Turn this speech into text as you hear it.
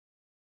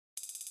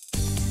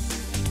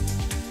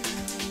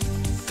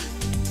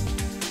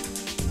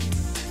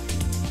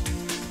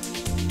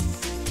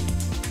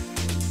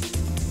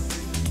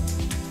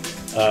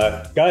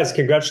Guys,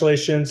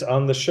 congratulations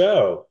on the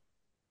show.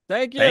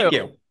 Thank you. Thank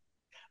you.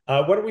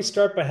 Why don't we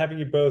start by having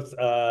you both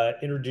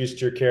introduce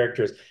your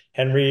characters?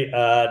 Henry,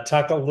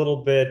 talk a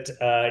little bit.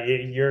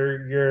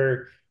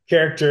 Your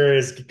character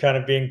is kind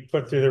of being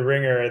put through the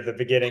ringer at the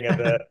beginning of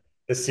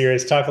the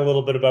series. Talk a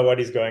little bit about what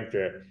he's going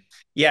through.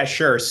 Yeah,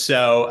 sure.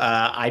 So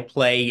I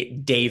play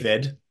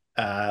David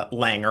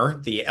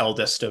Langer, the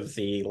eldest of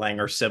the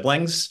Langer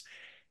siblings.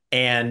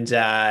 And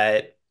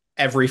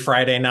every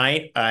Friday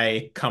night,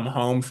 I come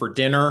home for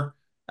dinner,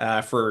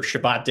 for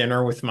Shabbat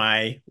dinner with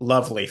my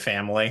lovely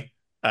family.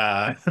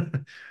 Uh,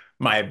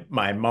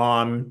 my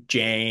mom,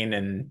 Jane,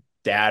 and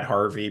dad,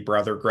 Harvey,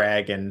 brother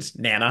Greg, and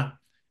Nana,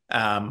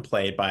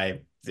 played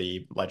by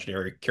the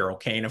legendary Carol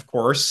Kane, of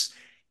course.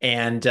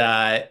 And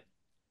I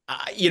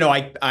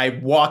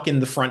walk in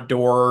the front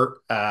door,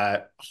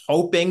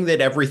 hoping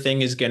that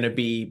everything is going to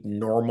be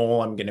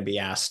normal. I'm going to be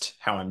asked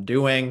how I'm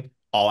doing.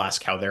 I'll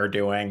ask how they're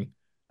doing,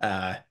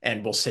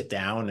 and we'll sit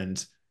down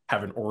and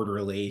have an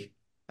orderly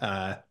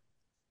uh,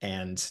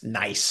 and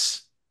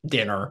nice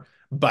dinner.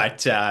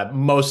 But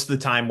most of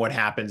the time, what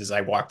happens is I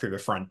walk through the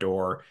front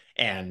door,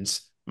 and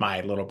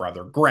my little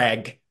brother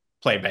Greg,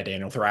 played by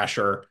Daniel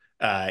Thrasher,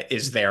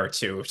 is there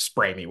to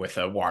spray me with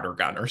a water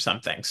gun or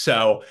something.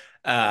 So.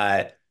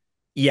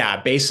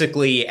 Yeah,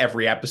 basically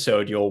every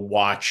episode you'll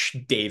watch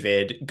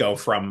David go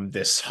from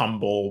this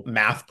humble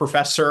math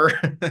professor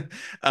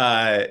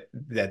that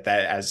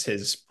as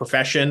his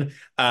profession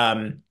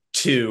to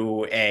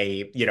to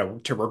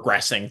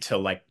regressing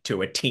to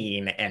to a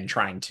teen and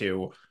trying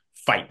to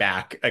fight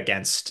back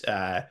against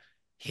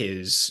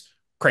his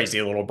crazy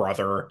little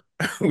brother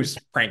who's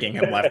pranking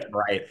him left and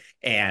right,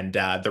 and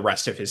the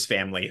rest of his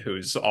family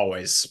who's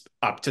always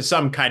up to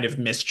some kind of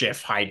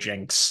mischief,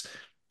 hijinks.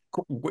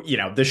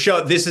 The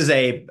show, this is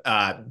a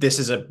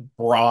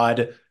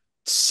broad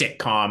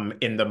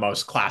sitcom in the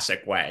most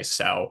classic way.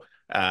 So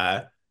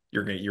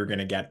you're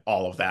gonna get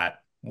all of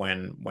that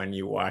when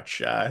you watch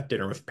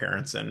Dinner with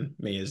Parents and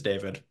me as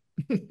David.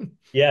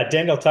 Yeah,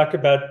 Daniel, talk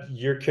about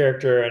your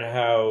character and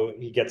how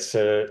he gets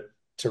to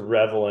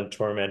revel in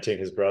tormenting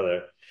his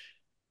brother.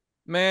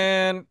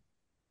 Man,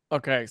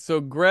 okay, so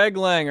Greg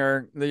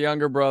Langer, the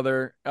younger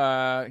brother,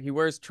 he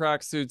wears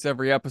tracksuits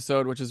every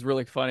episode, which is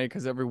really funny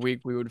because every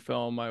week we would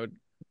film, I'd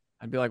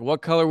be like,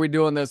 "What color are we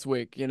doing this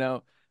week?"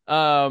 And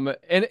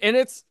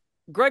it's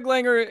Greg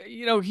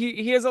Langer.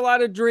 He has a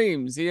lot of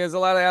dreams. He has a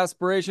lot of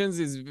aspirations.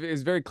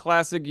 He's very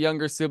classic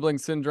younger sibling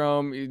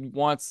syndrome. He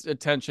wants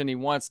attention. He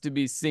wants to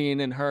be seen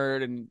and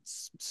heard and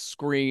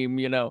scream.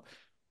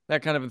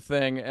 That kind of a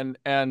thing. And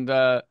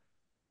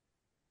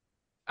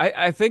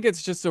I think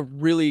it's just a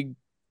really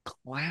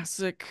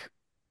classic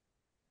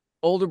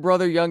older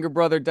brother, younger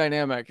brother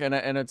dynamic. And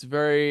it's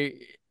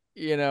very,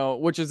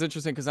 which is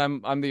interesting because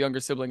I'm the younger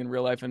sibling in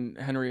real life and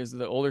Henry is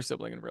the older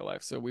sibling in real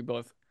life. So we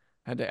both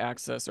had to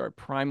access our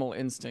primal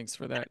instincts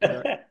for that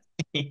era.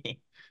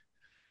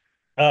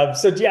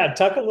 So yeah,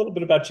 talk a little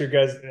bit about your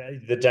guys,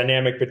 the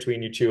dynamic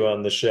between you two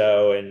on the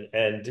show,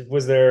 and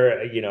was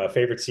there, a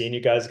favorite scene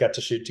you guys got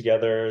to shoot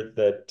together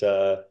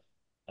that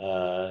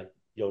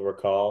you'll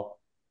recall?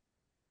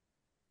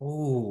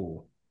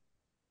 Ooh.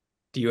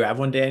 Do you have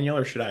one, Daniel,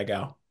 or should I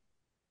go?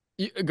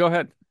 Go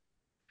ahead.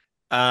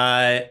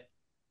 Uh,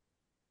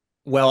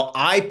 well,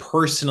 I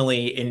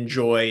personally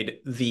enjoyed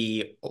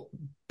the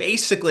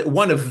basically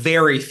one of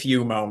very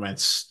few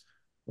moments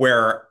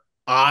where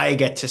I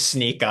get to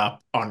sneak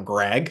up on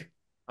Greg,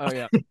 Oh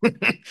yeah.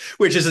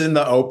 which is in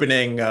the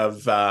opening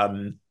of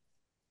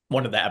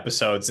one of the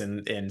episodes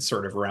in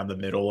sort of around the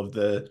middle of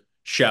the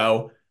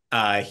show.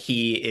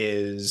 He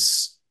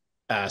is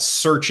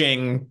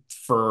searching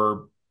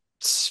for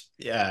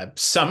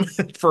some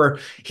for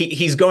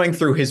he's going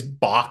through his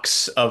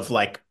box of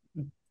like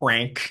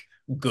prank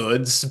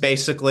goods.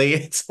 Basically,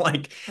 it's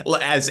like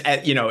as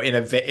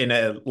in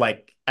a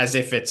like as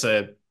if it's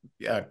a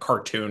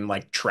cartoon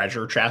like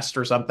treasure chest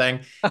or something,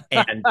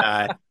 and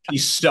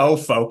he's so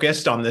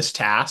focused on this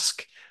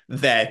task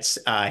that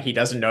he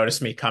doesn't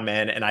notice me come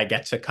in, and I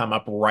get to come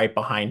up right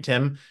behind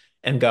him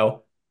and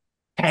go,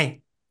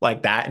 "Hey,"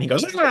 like that, and he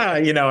goes, "Ah,"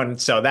 and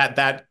so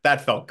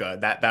that felt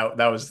good. That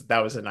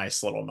was a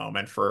nice little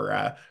moment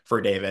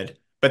for David.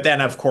 But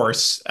then, of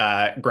course,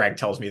 Greg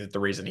tells me that the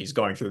reason he's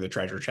going through the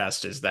treasure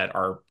chest is that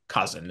our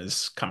cousin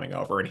is coming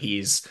over, and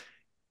he's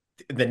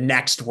the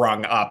next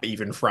rung up,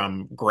 even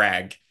from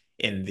Greg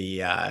in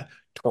the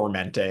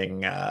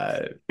tormenting,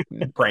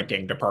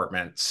 pranking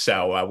department.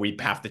 So we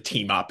have to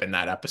team up in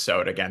that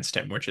episode against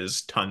him, which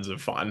is tons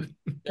of fun.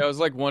 Yeah, it was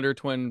like Wonder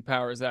Twin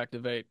powers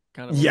activate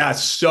kind of a Yeah,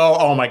 so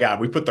oh my God,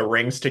 we put the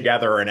rings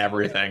together and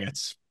everything.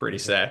 It's pretty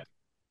sick.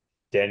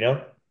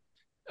 Daniel?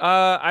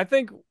 I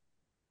think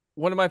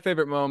one of my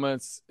favorite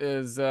moments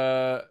is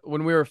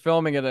when we were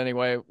filming it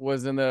anyway,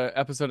 was in the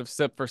episode of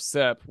Sip for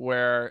Sip,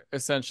 where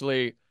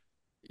essentially,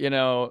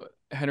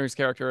 Henry's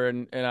character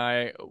and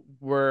I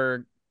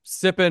were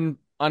sipping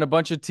on a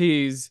bunch of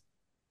teas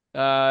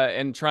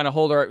and trying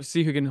to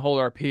see who can hold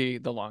our pee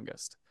the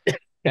longest.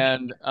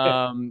 And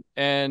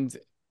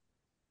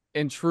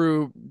in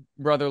true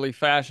brotherly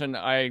fashion,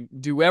 I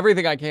do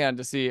everything I can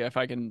to see if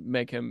I can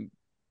make him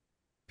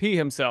pee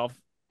himself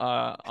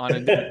on a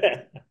date.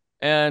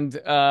 And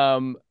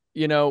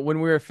when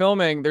we were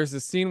filming, there's a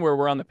scene where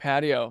we're on the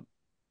patio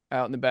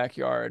out in the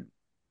backyard,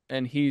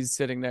 and he's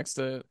sitting next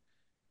to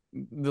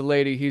the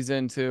lady he's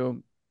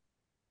into,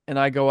 and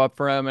I go up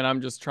for him, and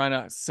I'm just trying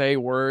to say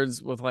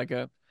words with like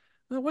a,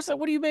 what's that?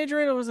 What do you major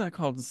in? What's that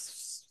called?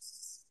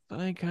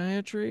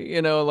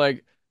 Psychiatry?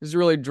 Like just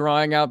really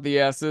drawing out the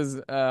S's.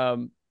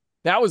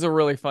 That was a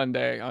really fun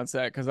day on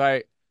set because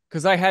I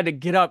had to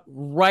get up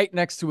right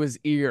next to his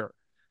ear,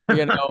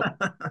 you know,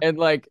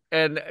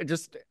 and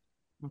just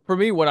for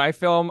me when I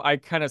film, I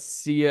kind of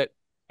see it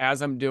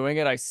as I'm doing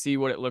it. I see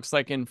what it looks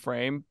like in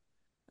frame,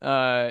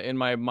 in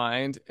my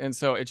mind, and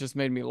so it just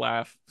made me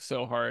laugh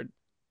so hard,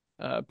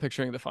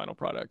 picturing the final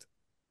product.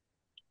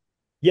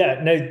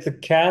 Yeah, no, the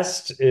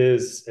cast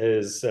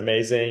is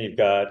amazing. You've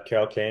got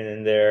Carol Kane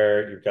in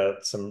there. You've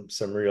got some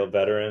real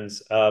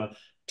veterans.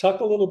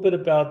 Talk a little bit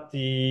about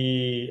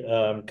the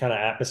kind of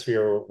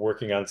atmosphere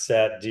working on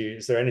set.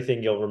 Is there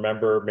anything you'll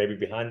remember maybe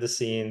behind the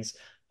scenes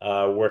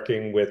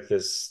working with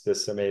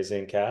this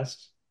amazing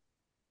cast?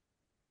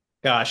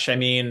 Gosh, I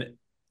mean,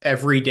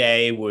 every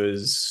day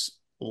was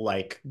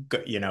like,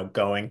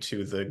 going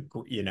to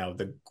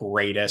the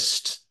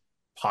greatest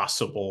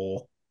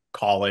possible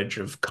college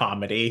of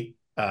comedy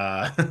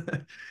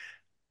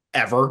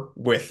ever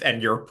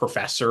and your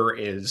professor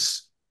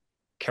is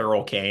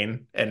Carol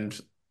Kane and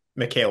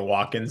Michaela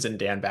Watkins and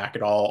Dan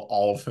Backett,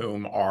 all of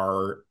whom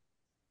are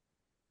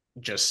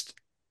just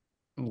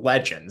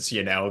legends,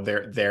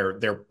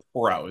 they're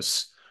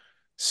pros.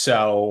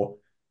 So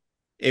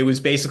it was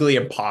basically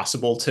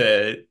impossible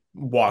to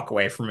walk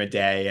away from a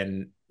day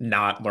and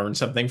not learn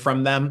something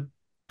from them,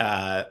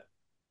 uh,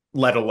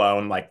 let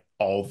alone like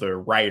all the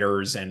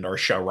writers and our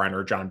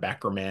showrunner, John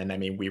Beckerman. I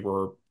mean, we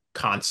were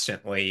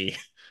constantly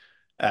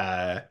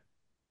uh,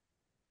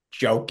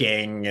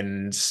 joking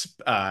and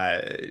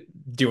uh,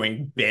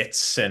 doing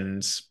bits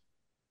and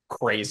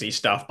crazy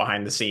stuff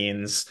behind the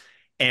scenes.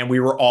 And we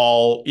were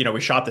all,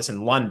 we shot this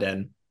in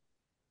London,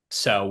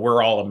 so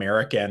we're all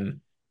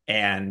American,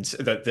 and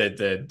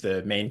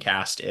the main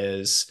cast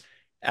is.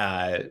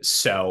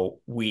 So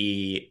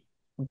we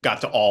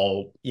got to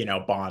all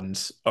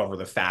bond over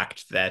the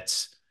fact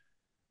that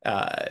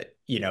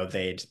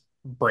they'd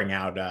bring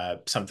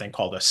out something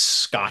called a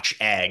Scotch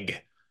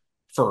egg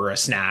for a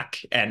snack,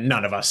 and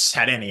none of us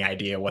had any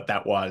idea what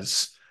that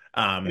was.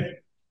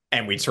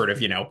 And we'd sort of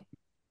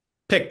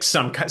pick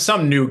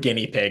some new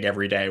guinea pig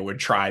every day would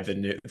try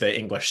the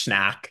English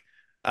snack,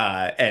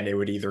 and it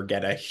would either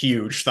get a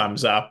huge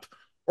thumbs up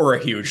or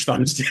a huge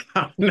thumbs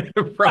down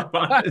from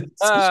us.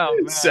 Oh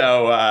man.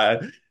 So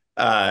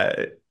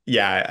uh,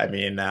 yeah, I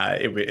mean,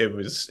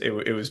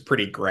 it was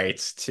pretty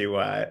great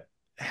to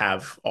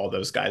have all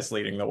those guys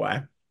leading the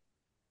way.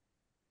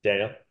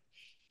 Daniel?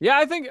 Yeah,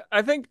 I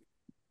think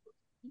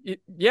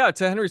yeah,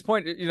 to Henry's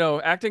point,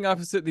 acting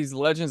opposite these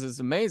legends is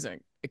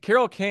amazing.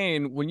 Carol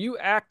Kane, when you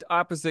act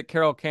opposite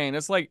Carol Kane,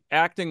 it's like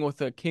acting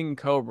with a king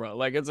cobra.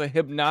 Like it's a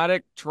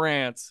hypnotic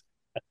trance.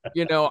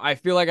 I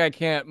feel like I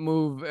can't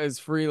move as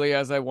freely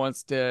as I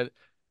once did.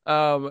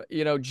 John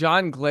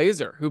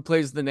Glazer, who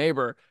plays the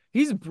neighbor,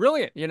 he's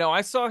brilliant.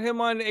 I saw him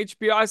on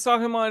HBO. I saw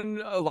him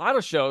on a lot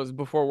of shows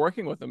before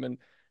working with him,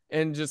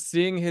 and just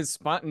seeing his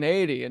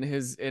spontaneity and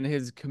his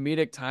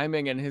comedic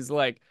timing and his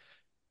like,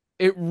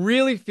 it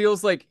really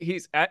feels like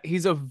he's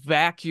a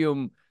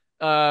vacuum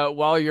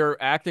while you're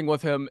acting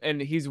with him,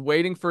 and he's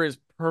waiting for his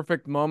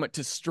perfect moment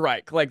to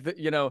strike. Like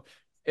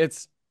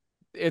it's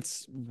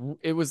it's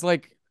it was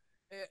like,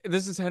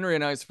 this is Henry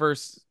and I's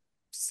first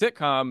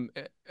sitcom,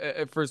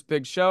 first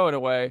big show in a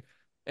way,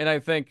 and I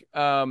think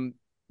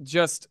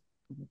just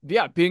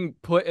yeah, being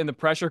put in the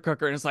pressure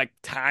cooker and it's like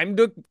time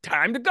to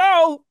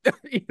go,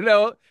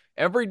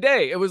 every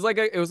day. It was like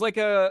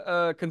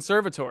a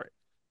conservatory.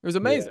 It was Yeah.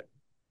 amazing.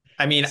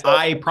 I mean, So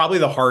I probably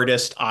the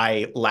hardest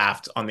I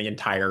laughed on the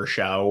entire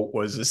show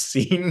was a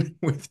scene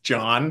with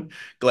John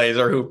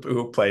Glazer,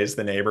 who plays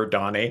the neighbor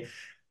Donnie,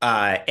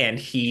 and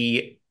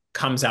he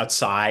comes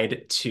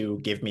outside to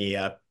give me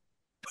a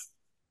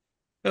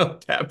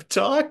pep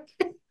talk.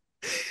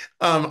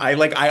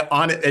 I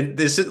on it, and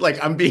this is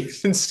like I'm being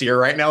sincere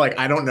right now. Like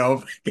I don't know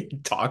if I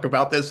can talk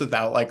about this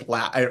without like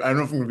I don't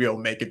know if I'm gonna be able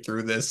to make it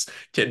through this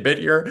tidbit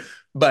here,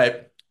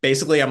 but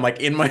basically I'm like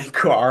in my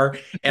car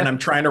and I'm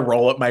trying to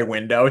roll up my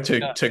window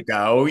Yeah, to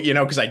go,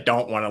 because I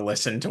don't want to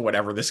listen to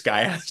whatever this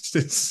guy has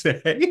to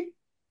say.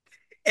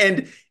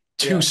 And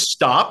to yeah,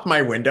 stop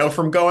my window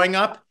from going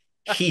up,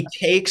 he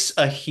takes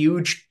a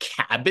huge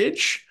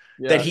cabbage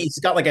that yes, he's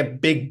got like a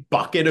big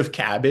bucket of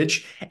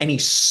cabbage and he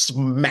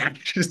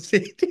smashes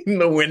it in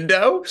the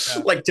window,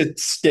 yeah, like to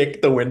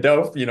stick the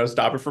window,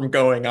 stop it from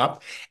going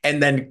up.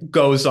 And then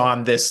goes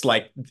on this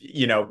like,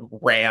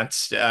 rant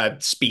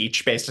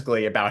speech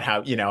basically about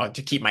how,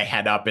 to keep my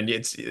head up and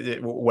it's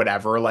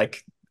whatever,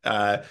 like,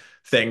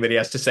 thing that he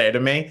has to say to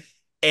me.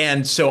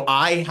 And so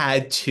I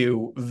had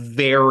to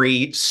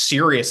very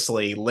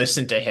seriously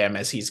listen to him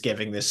as he's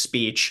giving this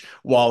speech,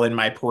 while in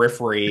my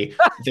periphery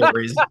there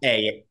is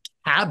a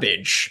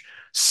cabbage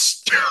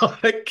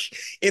stuck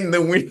in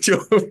the window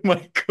of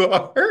my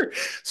car.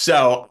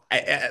 So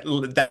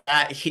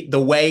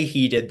the way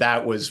he did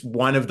that was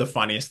one of the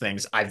funniest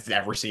things I've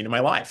ever seen in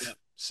my Yeah. life.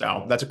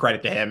 So that's a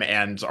credit to him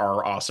and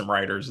our awesome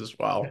writers as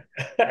well.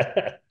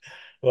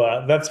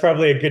 Well, that's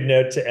probably a good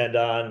note to end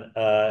on.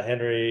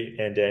 Henry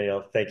and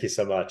Daniel, thank you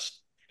so much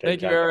for taking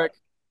Thank you, time. Eric.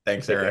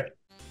 Thanks, Take Eric. care.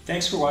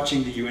 Thanks for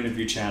watching the You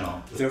Interview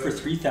channel. With over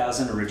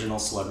 3,000 original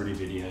celebrity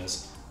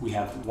videos, we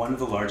have one of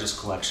the largest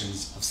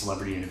collections of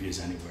celebrity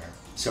interviews anywhere.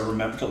 So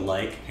remember to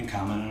like and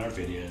comment on our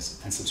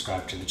videos and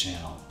subscribe to the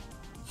channel.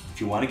 If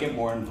you want to get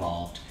more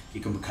involved,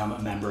 you can become a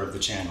member of the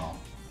channel.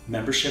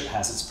 Membership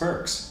has its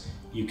perks.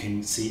 You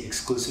can see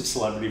exclusive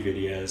celebrity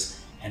videos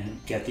and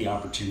get the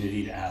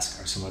opportunity to ask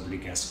our celebrity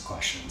guests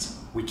questions.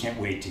 We can't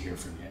wait to hear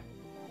from you.